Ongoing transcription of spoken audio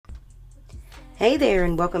Hey there,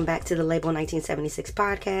 and welcome back to the Label 1976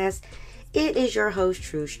 podcast. It is your host,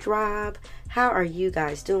 True Straub. How are you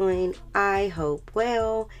guys doing? I hope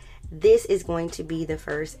well. This is going to be the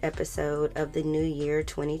first episode of the new year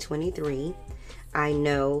 2023. I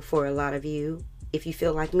know for a lot of you, if you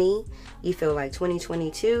feel like me, you feel like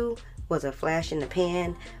 2022 was a flash in the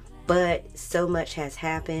pan, but so much has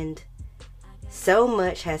happened. So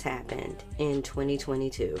much has happened in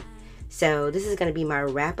 2022. So this is going to be my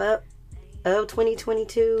wrap up of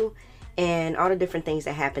 2022 and all the different things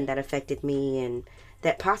that happened that affected me and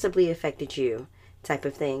that possibly affected you type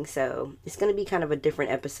of thing. So it's going to be kind of a different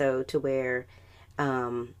episode to where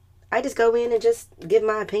I just go in and just give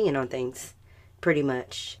my opinion on things pretty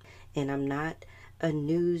much. And I'm not a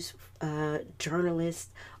news journalist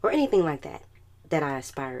or anything like that I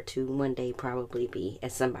aspire to one day probably be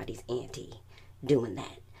as somebody's auntie doing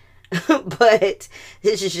that. But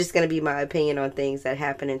this is just going to be my opinion on things that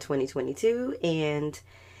happened in 2022. And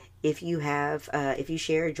if you have, if you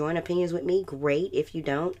share joint opinions with me, great. If you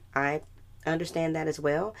don't, I understand that as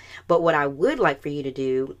well. But what I would like for you to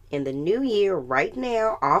do in the new year right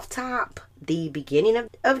now, off top, the beginning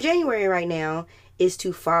of January right now, is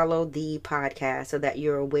to follow the podcast so that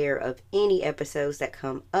you're aware of any episodes that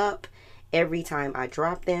come up every time I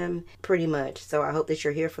drop them, pretty much. So I hope that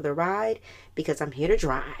you're here for the ride because I'm here to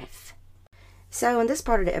drive. So in this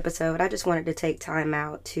part of the episode, I just wanted to take time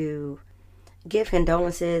out to give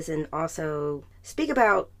condolences and also speak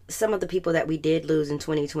about some of the people that we did lose in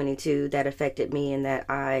 2022 that affected me and that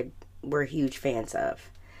I were huge fans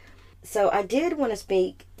of. So I did want to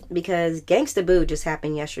speak because Gangsta Boo just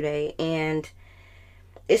happened yesterday, and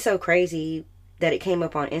it's so crazy that it came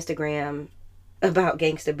up on Instagram about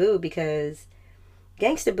Gangsta Boo because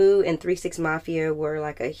Gangsta Boo and 3 6 Mafia were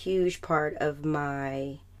like a huge part of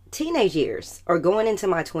my teenage years or going into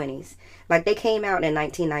my 20s. Like they came out in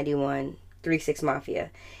 1991, 3 6 Mafia.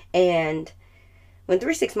 And when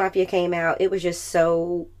 3 6 Mafia came out, it was just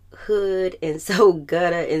so hood and so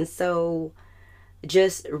gutter and so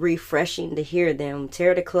just refreshing to hear them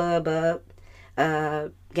tear the club up.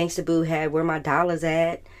 Gangsta Boo had Where My Dollar's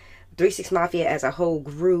At. 3 6 Mafia as a whole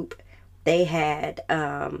group, they had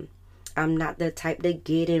I'm Not the Type to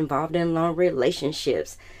Get Involved in Long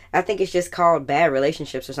Relationships. I think it's just called Bad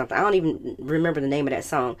Relationships or something. I don't even remember the name of that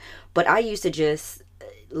song. But I used to just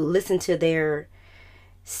listen to their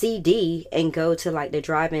CD and go to like the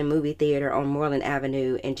drive-in movie theater on Moreland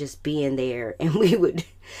Avenue and just be in there. And we would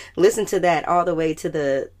listen to that all the way to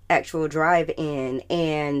the actual drive-in.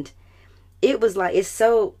 And it was like,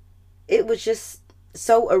 it was just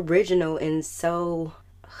so original and so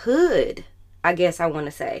hood, I guess I want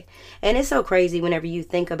to say. And it's so crazy whenever you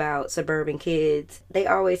think about suburban kids. They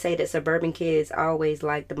always say that suburban kids always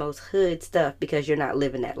like the most hood stuff because you're not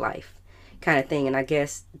living that life kind of thing. And I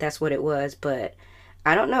guess that's what it was. But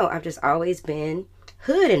I don't know. I've just always been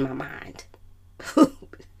hood in my mind.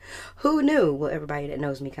 Who knew? Well, everybody that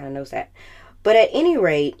knows me kind of knows that. But at any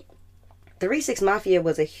rate, 3 6 Mafia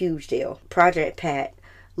was a huge deal. Project Pat,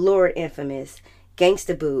 Lord Infamous,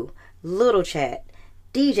 Gangsta Boo, Little Chat,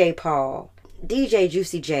 DJ Paul, DJ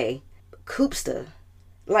Juicy J, Koopsta,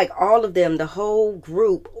 like all of them, the whole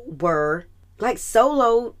group were like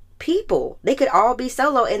solo people. They could all be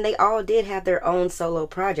solo and they all did have their own solo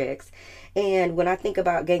projects. And when I think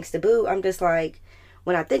about Gangsta Boo, I'm just like,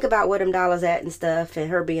 when I think about Where Them Dollars At and stuff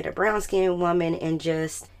and her being a brown-skinned woman and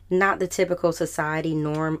just not the typical society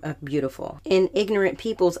norm of beautiful in ignorant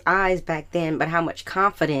people's eyes back then, but how much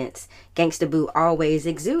confidence Gangsta Boo always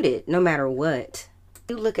exuded no matter what.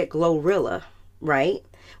 You look at Glorilla, right?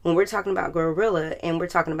 When we're talking about Glorilla and we're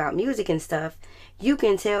talking about music and stuff, you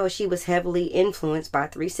can tell she was heavily influenced by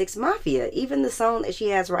 3 6 Mafia. Even the song that she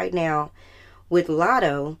has right now with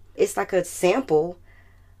Lotto, it's like a sample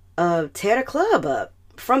of Tear the Club Up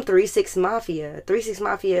from 3 6 Mafia. 3 6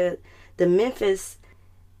 Mafia, the Memphis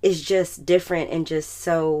is just different and just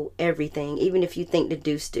so everything, even if you think the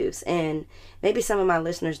Deuce. And maybe some of my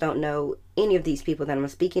listeners don't know any of these people that I'm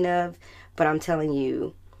speaking of, but I'm telling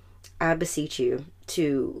you, I beseech you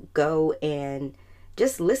to go and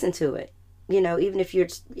just listen to it. You know, even if you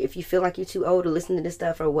feel like you're too old to listen to this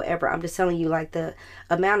stuff or whatever, I'm just telling you, like, the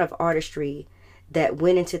amount of artistry that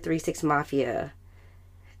went into 3 6 Mafia,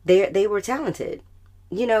 they were talented.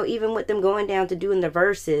 You know, even with them going down to doing the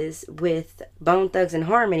verses with Bone Thugs and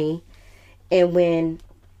Harmony, and when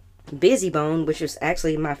Busy Bone, which was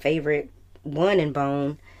actually my favorite one in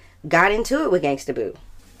Bone, got into it with Gangsta Boo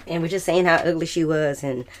and was just saying how ugly she was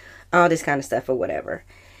and all this kind of stuff or whatever.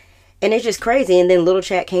 And it's just crazy. And then Little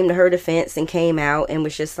Chat came to her defense and came out and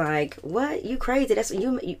was just like, what? You crazy? That's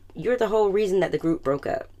you're the whole reason that the group broke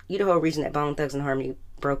up. You're the whole reason that Bone Thugs and Harmony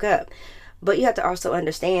broke up. But you have to also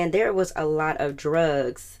understand there was a lot of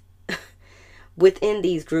drugs within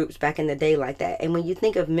these groups back in the day like that. And when you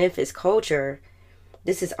think of Memphis culture,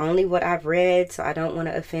 this is only what I've read, so I don't want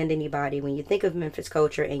to offend anybody. When you think of Memphis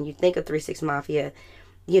culture and you think of 3 6 Mafia,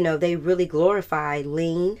 you know, they really glorified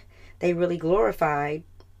lean. They really glorified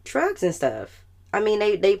drugs and stuff. I mean,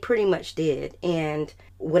 they pretty much did. And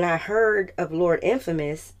when I heard of Lord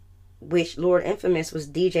Infamous, which Lord Infamous was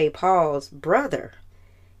DJ Paul's brother,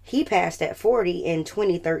 he passed at 40 in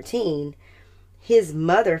 2013. His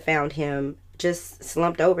mother found him just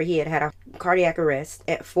slumped over. He had a cardiac arrest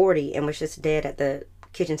at 40 and was just dead at the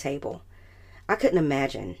kitchen table. I couldn't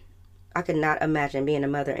imagine. I could not imagine being a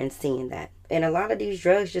mother and seeing that. And a lot of these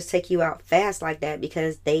drugs just take you out fast like that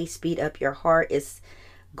because they speed up your heart. It's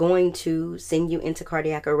going to send you into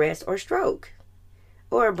cardiac arrest or stroke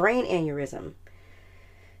or a brain aneurysm.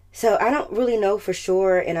 So I don't really know for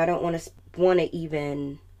sure, and I don't want to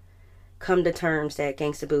even come to terms that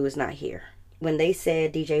Gangsta Boo is not here. When they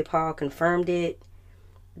said DJ Paul confirmed it,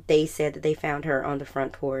 they said that they found her on the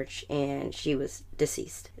front porch and she was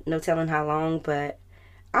deceased. No telling how long, but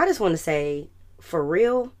I just want to say, for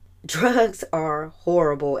real, drugs are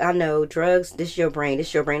horrible. I know drugs, this is your brain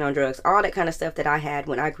on drugs. All that kind of stuff that I had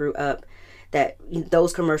when I grew up, that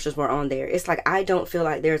those commercials were on there. It's like I don't feel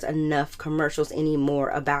like there's enough commercials anymore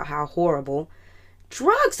about how horrible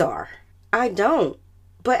drugs are. I don't.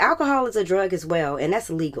 But alcohol is a drug as well, and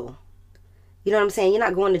that's legal. You know what I'm saying? You're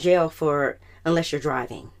not going to jail unless you're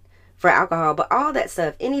driving for alcohol. But all that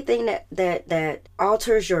stuff, anything that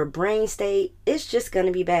alters your brain state, it's just going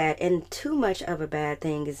to be bad. And too much of a bad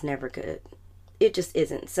thing is never good. It just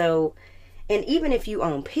isn't. So, and even if you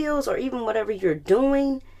own pills or even whatever you're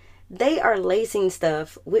doing, they are lacing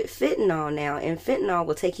stuff with fentanyl now. And fentanyl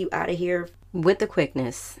will take you out of here with the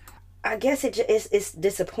quickness. I guess it's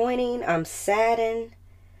disappointing. I'm saddened.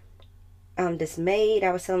 I'm dismayed.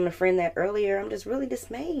 I was telling a friend that earlier. I'm just really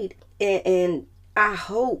dismayed. And I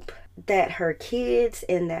hope that her kids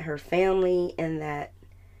and that her family and that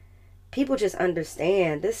people just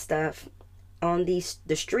understand this stuff on the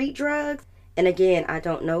street drugs. And again, I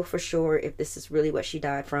don't know for sure if this is really what she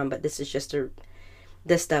died from, but this is just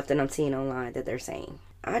the stuff that I'm seeing online that they're saying.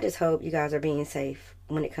 I just hope you guys are being safe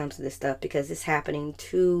when it comes to this stuff because it's happening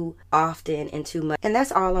too often and too much. And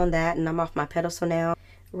that's all on that. And I'm off my pedestal now.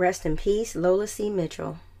 Rest in peace, Lola C.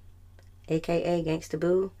 Mitchell, aka Gangsta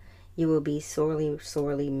Boo. You will be sorely,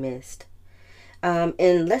 sorely missed.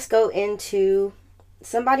 And let's go into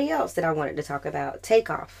somebody else that I wanted to talk about.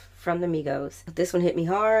 Takeoff from the Migos. This one hit me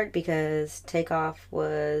hard because Takeoff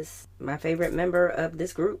was my favorite member of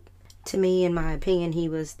this group. To me, in my opinion, he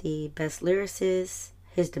was the best lyricist.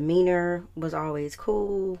 His demeanor was always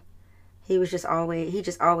cool. He just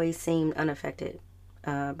always seemed unaffected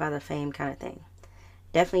by the fame kind of thing.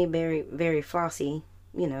 Definitely very, very flossy.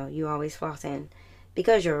 You know, you always flossing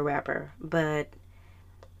because you're a rapper. But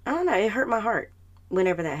I don't know, it hurt my heart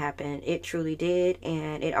whenever that happened. It truly did.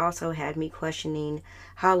 And it also had me questioning,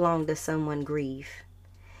 how long does someone grieve?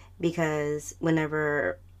 Because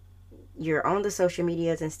whenever you're on the social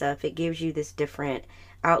medias and stuff, it gives you this different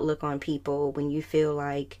outlook on people when you feel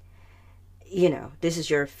like, you know, this is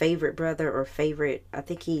your favorite brother or favorite, I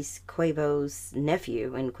think he's Quavo's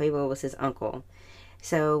nephew and Quavo was his uncle.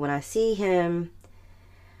 So when I see him,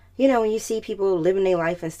 you know, when you see people living their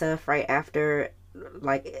life and stuff right after,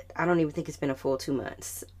 like, I don't even think it's been a full 2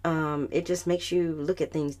 months. It just makes you look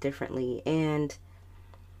at things differently. And,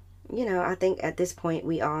 you know, I think at this point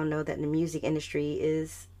we all know that the music industry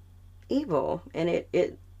is evil. And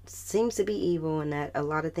it seems to be evil and that a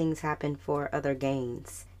lot of things happen for other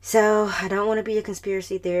gains. So I don't want to be a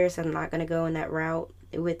conspiracy theorist. I'm not going to go in that route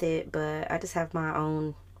with it. But I just have my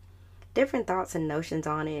own different thoughts and notions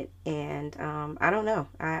on it. And I don't know.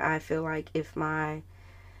 I feel like if my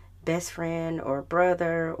best friend or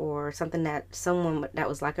brother or someone that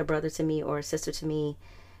was like a brother to me or a sister to me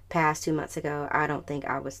passed 2 months ago, I don't think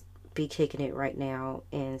I would be kicking it right now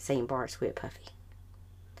in St. Bart's with Puffy.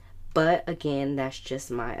 But again, that's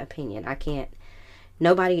just my opinion.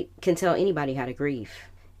 Nobody can tell anybody how to grieve.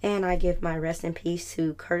 And I give my rest in peace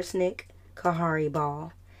to Kersnick Kahari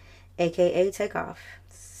Ball, aka Takeoff.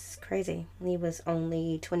 It's crazy. He was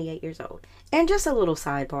only 28 years old. And just a little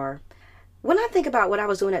sidebar. When I think about what I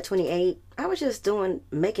was doing at 28, I was just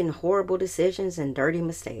making horrible decisions and dirty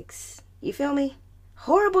mistakes. You feel me?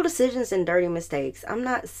 Horrible decisions and dirty mistakes. I'm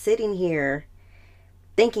not sitting here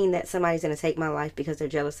thinking that somebody's going to take my life because they're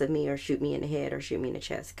jealous of me or shoot me in the head or shoot me in the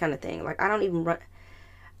chest kind of thing. Like, I don't even run.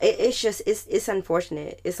 It's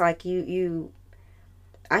unfortunate. It's like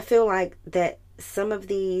I feel like that some of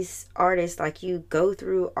these artists, like, you go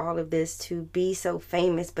through all of this to be so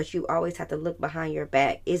famous, but you always have to look behind your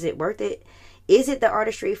back. Is it worth it? Is it the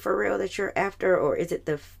artistry for real that you're after, or is it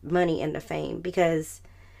the money and the fame? Because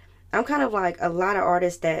I'm kind of like a lot of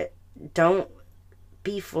artists that don't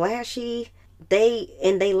be flashy, they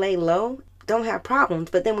lay low, don't have problems.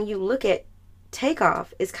 But then when you look at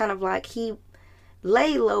Takeoff, it's kind of like he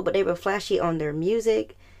lay low, but they were flashy on their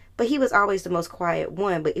music, but he was always the most quiet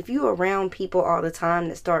one. But if you're around people all the time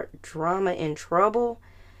that start drama and trouble,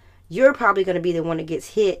 you're probably going to be the one that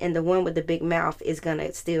gets hit, and the one with the big mouth is going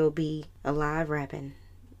to still be alive rapping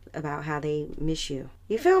about how they miss you.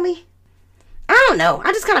 You feel me? I don't know.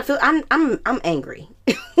 I just kind of feel I'm angry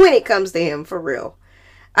when it comes to him, for real.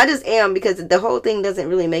 I just am, because the whole thing doesn't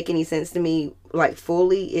really make any sense to me, like,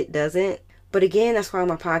 fully. It doesn't. But again, that's why on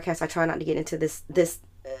my podcast I try not to get into this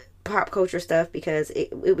pop culture stuff, because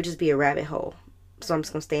it would just be a rabbit hole. So I'm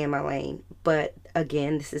just going to stay in my lane. But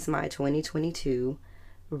again, this is my 2022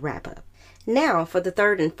 wrap up. Now, for the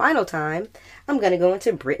third and final time, I'm going to go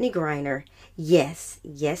into Brittney Griner. Yes.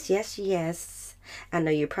 I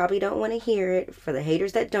know you probably don't want to hear it, for the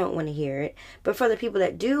haters that don't want to hear it, but for the people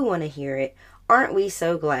that do want to hear it, aren't we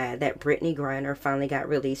so glad that Brittney Griner finally got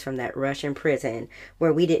released from that Russian prison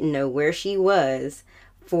where we didn't know where she was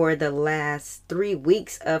for the last 3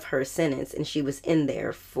 weeks of her sentence, and she was in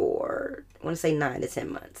there for, I want to say 9 to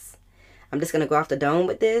 10 months. I'm just going to go off the dome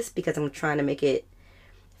with this because I'm trying to make it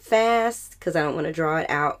fast, because I don't want to draw it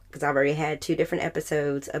out, because I've already had 2 different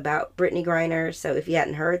episodes about Brittney Griner. So if you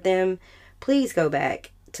hadn't heard them, please go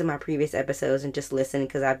back to my previous episodes and just listen,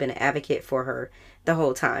 because I've been an advocate for her the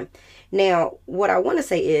whole time. Now, what I want to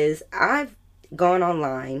say is I've gone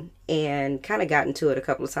online and kind of got into it a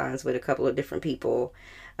couple of times with a couple of different people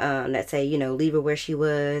that say, you know, leave her where she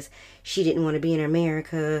was. She didn't want to be in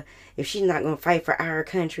America. If she's not going to fight for our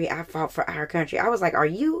country, I fought for our country. I was like, are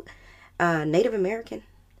you Native American?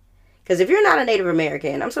 Because if you're not a Native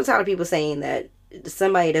American, I'm so tired of people saying that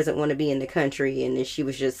somebody doesn't want to be in the country and she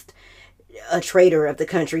was just a traitor of the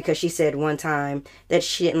country because she said one time that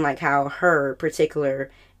she didn't like how her particular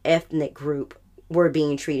ethnic group were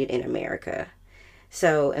being treated in America.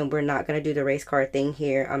 So, and we're not going to do the race card thing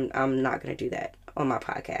here. I'm not going to do that on my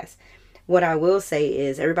podcast. What I will say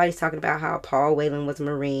is everybody's talking about how Paul Whelan was a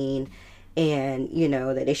Marine, and, you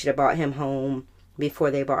know, that they should have brought him home before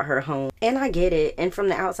they brought her home. And I get it. And from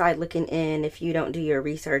the outside looking in, if you don't do your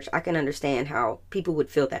research, I can understand how people would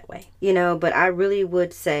feel that way. You know, but I really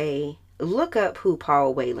would say, look up who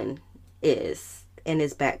Paul Whelan is and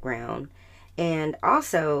his background. And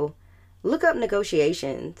also, look up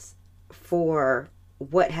negotiations for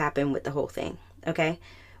what happened with the whole thing. Okay?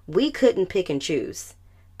 We couldn't pick and choose.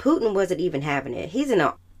 Putin wasn't even having it. He's in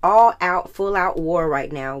an all-out, full-out war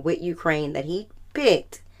right now with Ukraine that he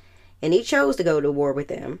picked. And he chose to go to war with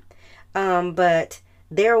them. But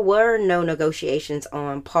there were no negotiations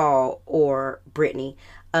on Paul or Brittney.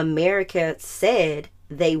 America said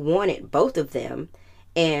they wanted both of them.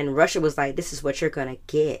 And Russia was like, this is what you're going to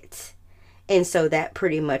get. And so that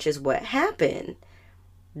pretty much is what happened.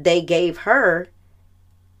 They gave her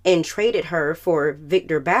and traded her for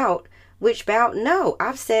Victor Bout, which Bout, no.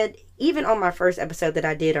 I've said, even on my first episode that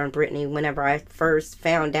I did on Brittney, whenever I first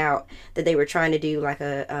found out that they were trying to do like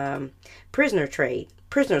a prisoner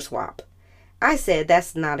swap, I said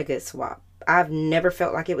that's not a good swap. I've never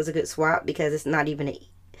felt like it was a good swap because it's not even an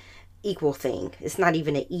equal thing. It's not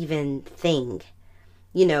even an even thing.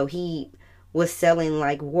 You know, he was selling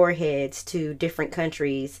like warheads to different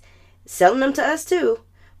countries, selling them to us too,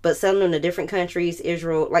 but selling them to different countries,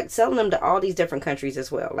 Israel, like selling them to all these different countries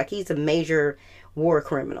as well. Like, he's a major war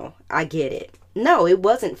criminal. I get it. No, it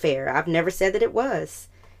wasn't fair. I've never said that it was.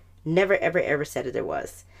 Never, ever, ever said that it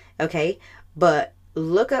was. Okay? But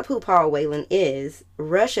look up who Paul Whelan is.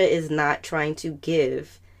 Russia is not trying to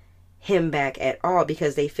give him back at all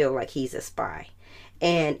because they feel like he's a spy.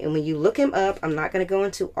 And when you look him up, I'm not going to go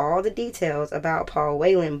into all the details about Paul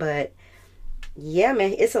Whelan, but yeah,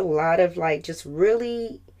 man, it's a lot of like just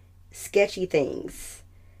really sketchy things.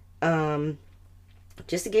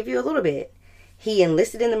 Just to give you a little bit, he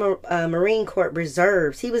enlisted in the Marine Corps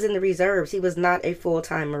Reserves. He was in the reserves. He was not a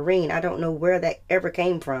full-time Marine. I don't know where that ever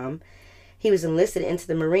came from. He was enlisted into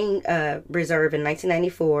the Marine Reserve in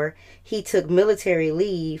 1994. He took military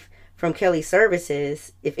leave from Kelly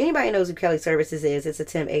Services. If anybody knows who Kelly Services is, it's a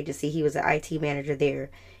temp agency. He was an IT manager there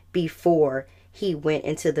before he went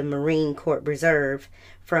into the Marine Corps Reserve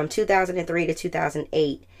from 2003 to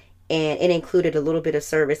 2008. And it included a little bit of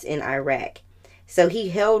service in Iraq. So he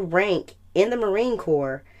held rank in the Marine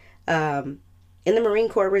Corps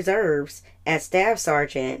Reserves as Staff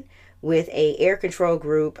Sergeant with a air control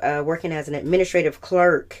group, working as an administrative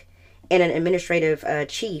clerk and an administrative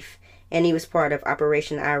chief, and he was part of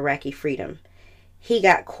Operation Iraqi Freedom. He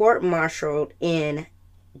got court-martialed in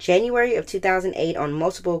January of 2008 on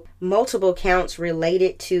multiple counts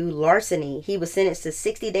related to larceny. He was sentenced to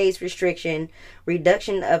 60 days restriction,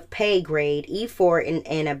 reduction of pay grade, E4,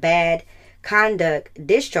 and a bad conduct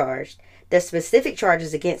discharged. The specific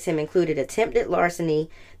charges against him included attempted larceny,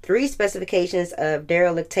 3 specifications of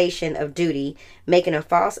dereliction of duty, making a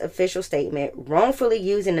false official statement, wrongfully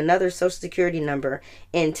using another social security number,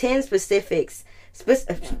 and 10 specifications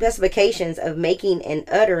of making and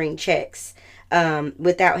uttering checks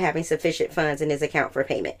without having sufficient funds in his account for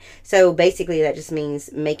payment. So basically that just means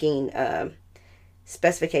making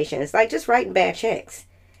specifications, like just writing bad checks.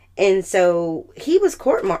 And so he was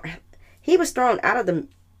he was thrown out of the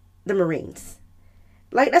Marines.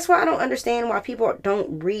 Like, that's why I don't understand why people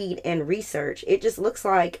don't read and research. It just looks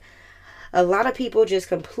like a lot of people just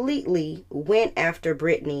completely went after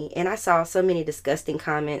Brittany. And I saw so many disgusting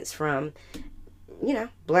comments from,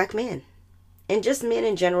 black men. And just men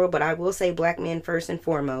in general, but I will say black men first and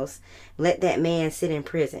foremost. Let that man sit in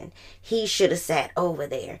prison. He should have sat over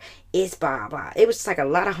there. It's blah, blah. It was just like a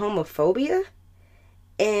lot of homophobia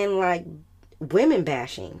and like women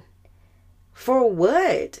bashing. For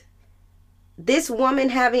what? This woman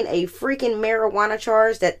having a freaking marijuana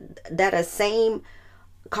charge that a same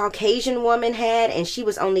Caucasian woman had, and she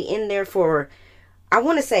was only in there for, I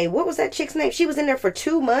want to say, what was that chick's name? She was in there for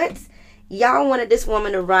 2 months. Y'all wanted this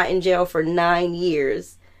woman to rot in jail for 9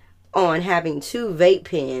 years on having 2 vape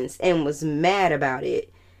pens and was mad about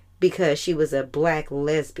it because she was a black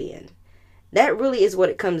lesbian. That really is what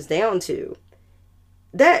it comes down to.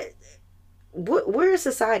 Where is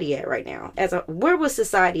society at right now? Where was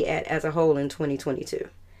society at as a whole in 2022?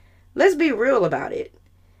 Let's be real about it.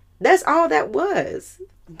 That's all that was.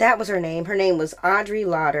 That was her name. Her name was Audre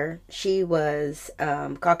Lorde. She was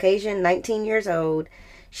Caucasian, 19 years old.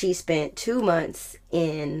 She spent 2 months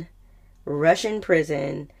in Russian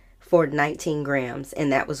prison for 19 grams.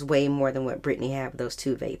 And that was way more than what Brittany had with those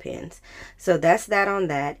 2 vape pens. So that's that on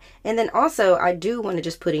that. And then also, I do want to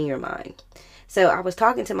just put in your mind. So I was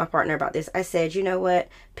talking to my partner about this. I said, you know what?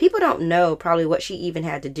 People don't know probably what she even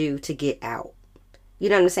had to do to get out. You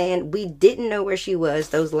know what I'm saying? We didn't know where she was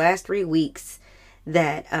those last 3 weeks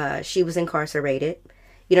that she was incarcerated.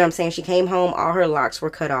 You know what I'm saying? She came home, all her locks were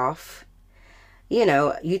cut off.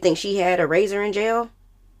 You think she had a razor in jail?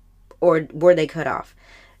 Or were they cut off?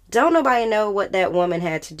 Don't nobody know what that woman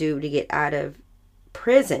had to do to get out of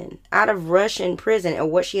prison, out of Russian prison, or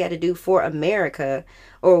what she had to do for America,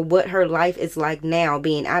 or what her life is like now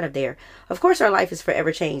being out of there. Of course her life is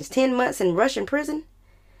forever changed. 10 months in Russian prison?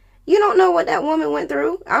 You don't know what that woman went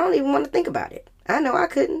through. I don't even want to think about it. I know I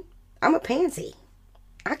couldn't. I'm a pansy.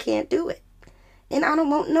 I can't do it. And I don't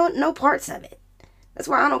want no parts of it. That's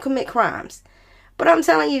why I don't commit crimes. But I'm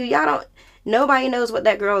telling you, nobody knows what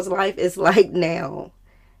that girl's life is like now.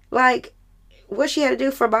 Like, what she had to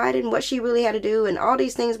do for Biden, what she really had to do, and all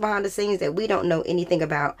these things behind the scenes that we don't know anything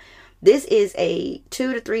about. This is a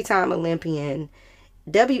 2 to 3 time Olympian,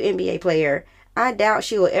 WNBA player. I doubt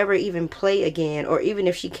she will ever even play again, or even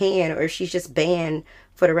if she can, or if she's just banned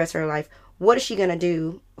for the rest of her life. What is she going to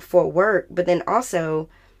do for work? But then also,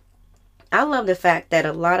 I love the fact that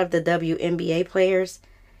a lot of the WNBA players,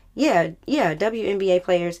 WNBA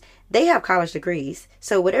players, they have college degrees.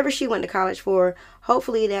 So whatever she went to college for,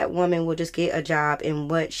 hopefully that woman will just get a job in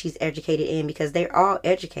what she's educated in, because they're all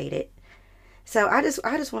educated. So I just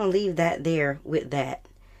want to leave that there with that,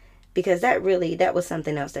 because that was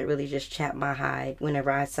something else that really just chapped my hide whenever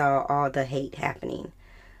I saw all the hate happening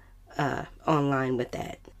online with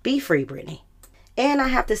that. Be free, Brittany. And I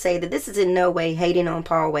have to say that this is in no way hating on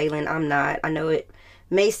Paul Whelan. I'm not. I know it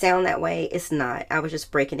may sound that way. It's not. I was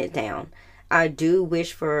just breaking it down. I do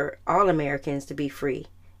wish for all Americans to be free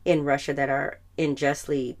in Russia that are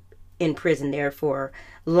unjustly in prison there for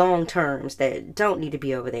long terms that don't need to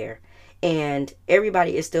be over there. And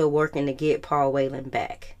everybody is still working to get Paul Whelan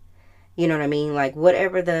back. You know what I mean? Like,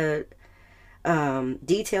 whatever the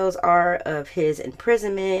details are of his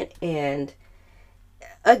imprisonment. And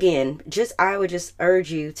again, I would just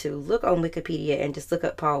urge you to look on Wikipedia and just look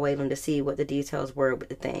up Paul Whelan to see what the details were with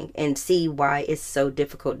the thing and see why it's so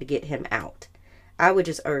difficult to get him out. I would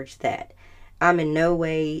just urge that. I'm in no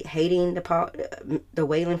way hating the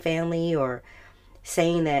Whelan family or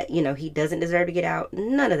saying that, he doesn't deserve to get out.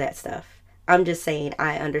 None of that stuff. I'm just saying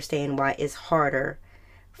I understand why it's harder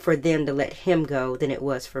for them to let him go than it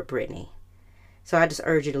was for Brittany. So I just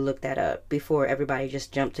urge you to look that up before everybody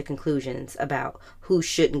just jump to conclusions about who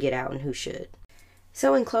shouldn't get out and who should.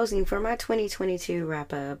 So in closing, for my 2022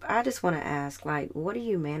 wrap up, I just want to ask, like, what are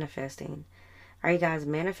you manifesting? Are you guys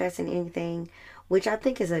manifesting anything? Which I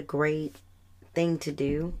think is a great thing to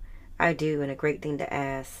do. I do, and a great thing to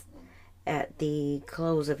ask at the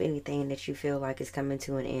close of anything that you feel like is coming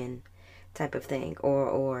to an end, type of thing,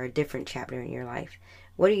 or a different chapter in your life.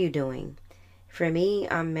 What are you doing? For me,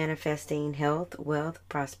 I'm manifesting health, wealth,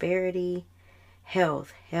 prosperity,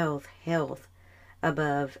 health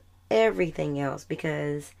above everything else,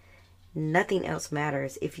 because nothing else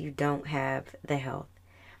matters if you don't have the health.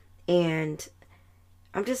 And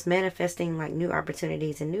I'm just manifesting like new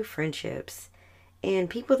opportunities and new friendships and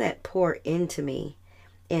people that pour into me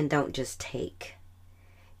and don't just take,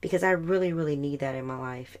 because I really, really need that in my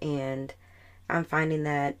life. And I'm finding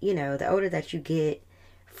that, the older that you get,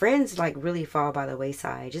 friends like really fall by the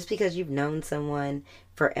wayside just because you've known someone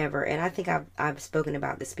forever. And I think I've spoken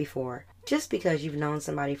about this before. Just because you've known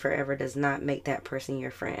somebody forever does not make that person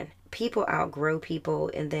your friend. People outgrow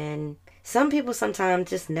people, and then some people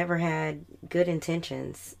sometimes just never had good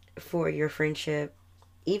intentions for your friendship,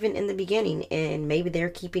 even in the beginning, and maybe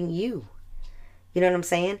they're keeping you. You know what I'm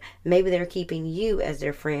saying? Maybe they're keeping you as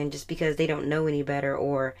their friend just because they don't know any better,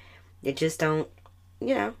 or they just don't,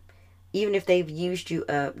 even if they've used you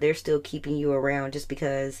up, they're still keeping you around just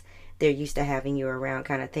because they're used to having you around,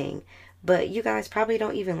 kind of thing. But you guys probably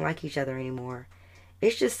don't even like each other anymore.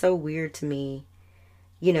 It's just so weird to me,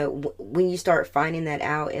 when you start finding that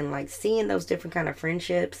out and like seeing those different kind of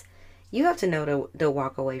friendships, you have to know to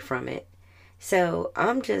walk away from it. So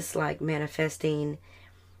I'm just like manifesting.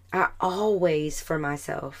 I always, for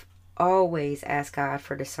myself, always ask God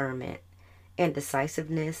for discernment and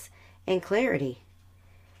decisiveness and clarity,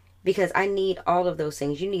 because I need all of those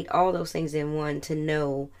things. You need all those things in one to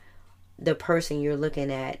know the person you're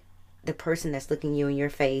looking at, the person that's looking you in your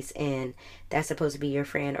face, and that's supposed to be your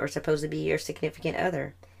friend or supposed to be your significant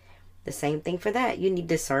other. The same thing for that. You need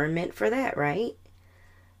discernment for that, right?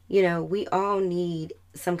 We all need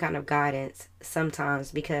some kind of guidance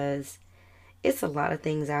sometimes, because it's a lot of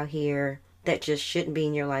things out here that just shouldn't be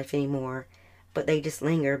in your life anymore, but they just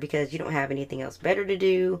linger because you don't have anything else better to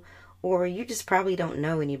do, or you just probably don't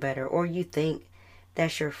know any better, or you think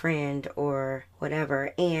that's your friend or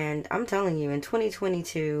whatever. And I'm telling you, in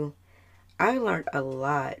 2022, I learned a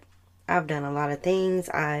lot. I've done a lot of things.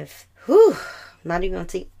 Not even going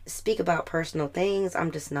to speak about personal things. I'm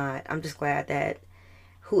just not. I'm just glad that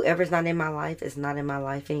whoever's not in my life is not in my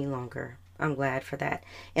life any longer. I'm glad for that.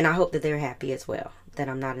 And I hope that they're happy as well, that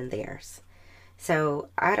I'm not in theirs. So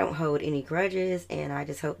I don't hold any grudges, and I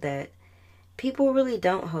just hope that people really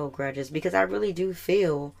don't hold grudges, because I really do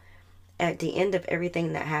feel at the end of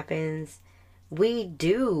everything that happens, we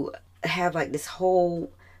do have like this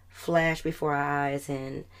whole flash before our eyes,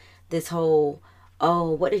 and this whole,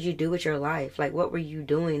 oh, what did you do with your life? Like, what were you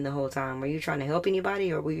doing the whole time? Were you trying to help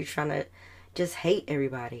anybody, or were you trying to just hate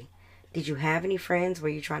everybody? Did you have any friends? Were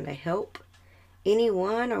you trying to help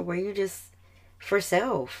anyone, or were you just for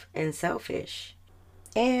self and selfish?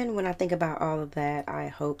 And when I think about all of that, I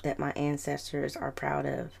hope that my ancestors are proud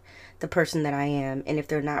of the person that I am. And if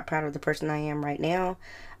they're not proud of the person I am right now,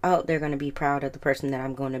 I hope they're going to be proud of the person that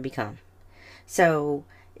I'm going to become. So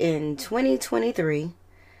in 2023,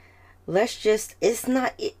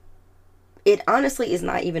 it honestly is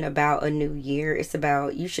not even about a new year. It's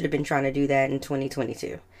about, you should have been trying to do that in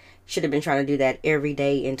 2022. Should have been trying to do that every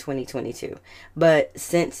day in 2022. But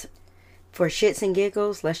since, for shits and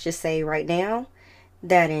giggles, let's just say right now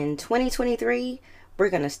that in 2023, we're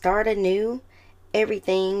going to start anew.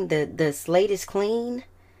 Everything, the slate is clean.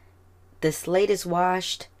 The slate is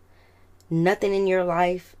washed. Nothing in your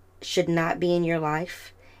life should not be in your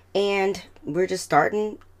life. And we're just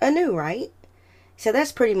starting anew, right? So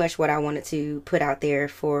that's pretty much what I wanted to put out there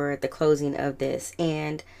for the closing of this.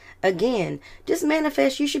 And again, just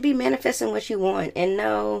manifest. You should be manifesting what you want. And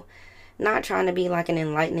no, not trying to be like an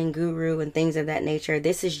enlightening guru and things of that nature.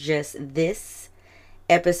 This is just this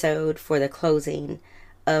episode for the closing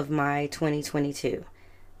of my 2022. I'm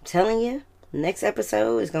telling you, next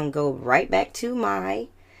episode is going to go right back to my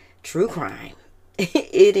true crime.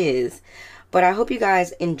 It is. But I hope you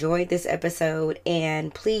guys enjoyed this episode,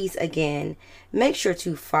 and please, again, make sure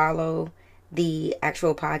to follow the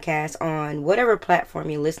actual podcast on whatever platform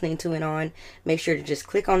you're listening to it on. Make sure to just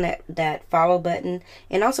click on that follow button,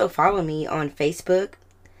 and also follow me on Facebook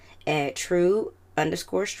at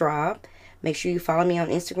true_Straub. Make sure you follow me on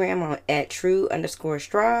Instagram at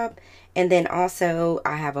true_Straub. And then also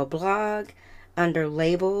I have a blog under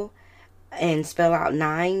label and spell out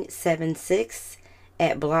 976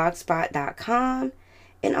 at blogspot.com.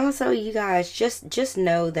 And also, you guys, just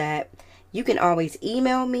know that you can always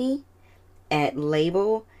email me at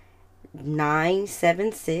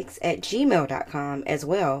label976@gmail.com as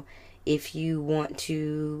well. If you want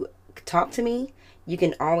to talk to me, you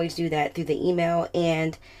can always do that through the email.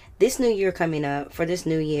 And this new year coming up, for this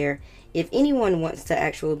new year, if anyone wants to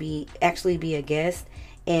actually be a guest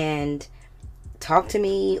and talk to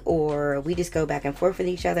me, or we just go back and forth with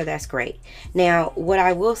each other, that's great. Now, what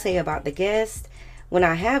I will say about the guests, when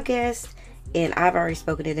I have guests, and I've already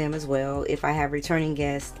spoken to them as well, if I have returning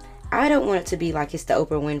guests, I don't want it to be like it's the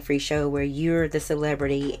Oprah Winfrey show where you're the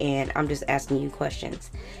celebrity and I'm just asking you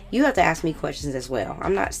questions. You have to ask me questions as well.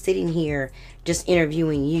 I'm not sitting here just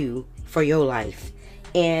interviewing you for your life.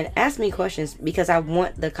 And ask me questions because I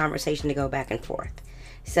want the conversation to go back and forth.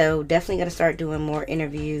 So definitely going to start doing more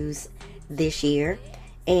interviews this year.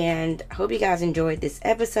 And I hope you guys enjoyed this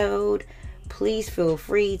episode. Please feel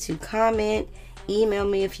free to comment, email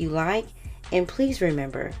me if you like. And please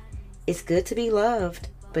remember, it's good to be loved,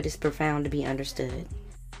 but it's profound to be understood.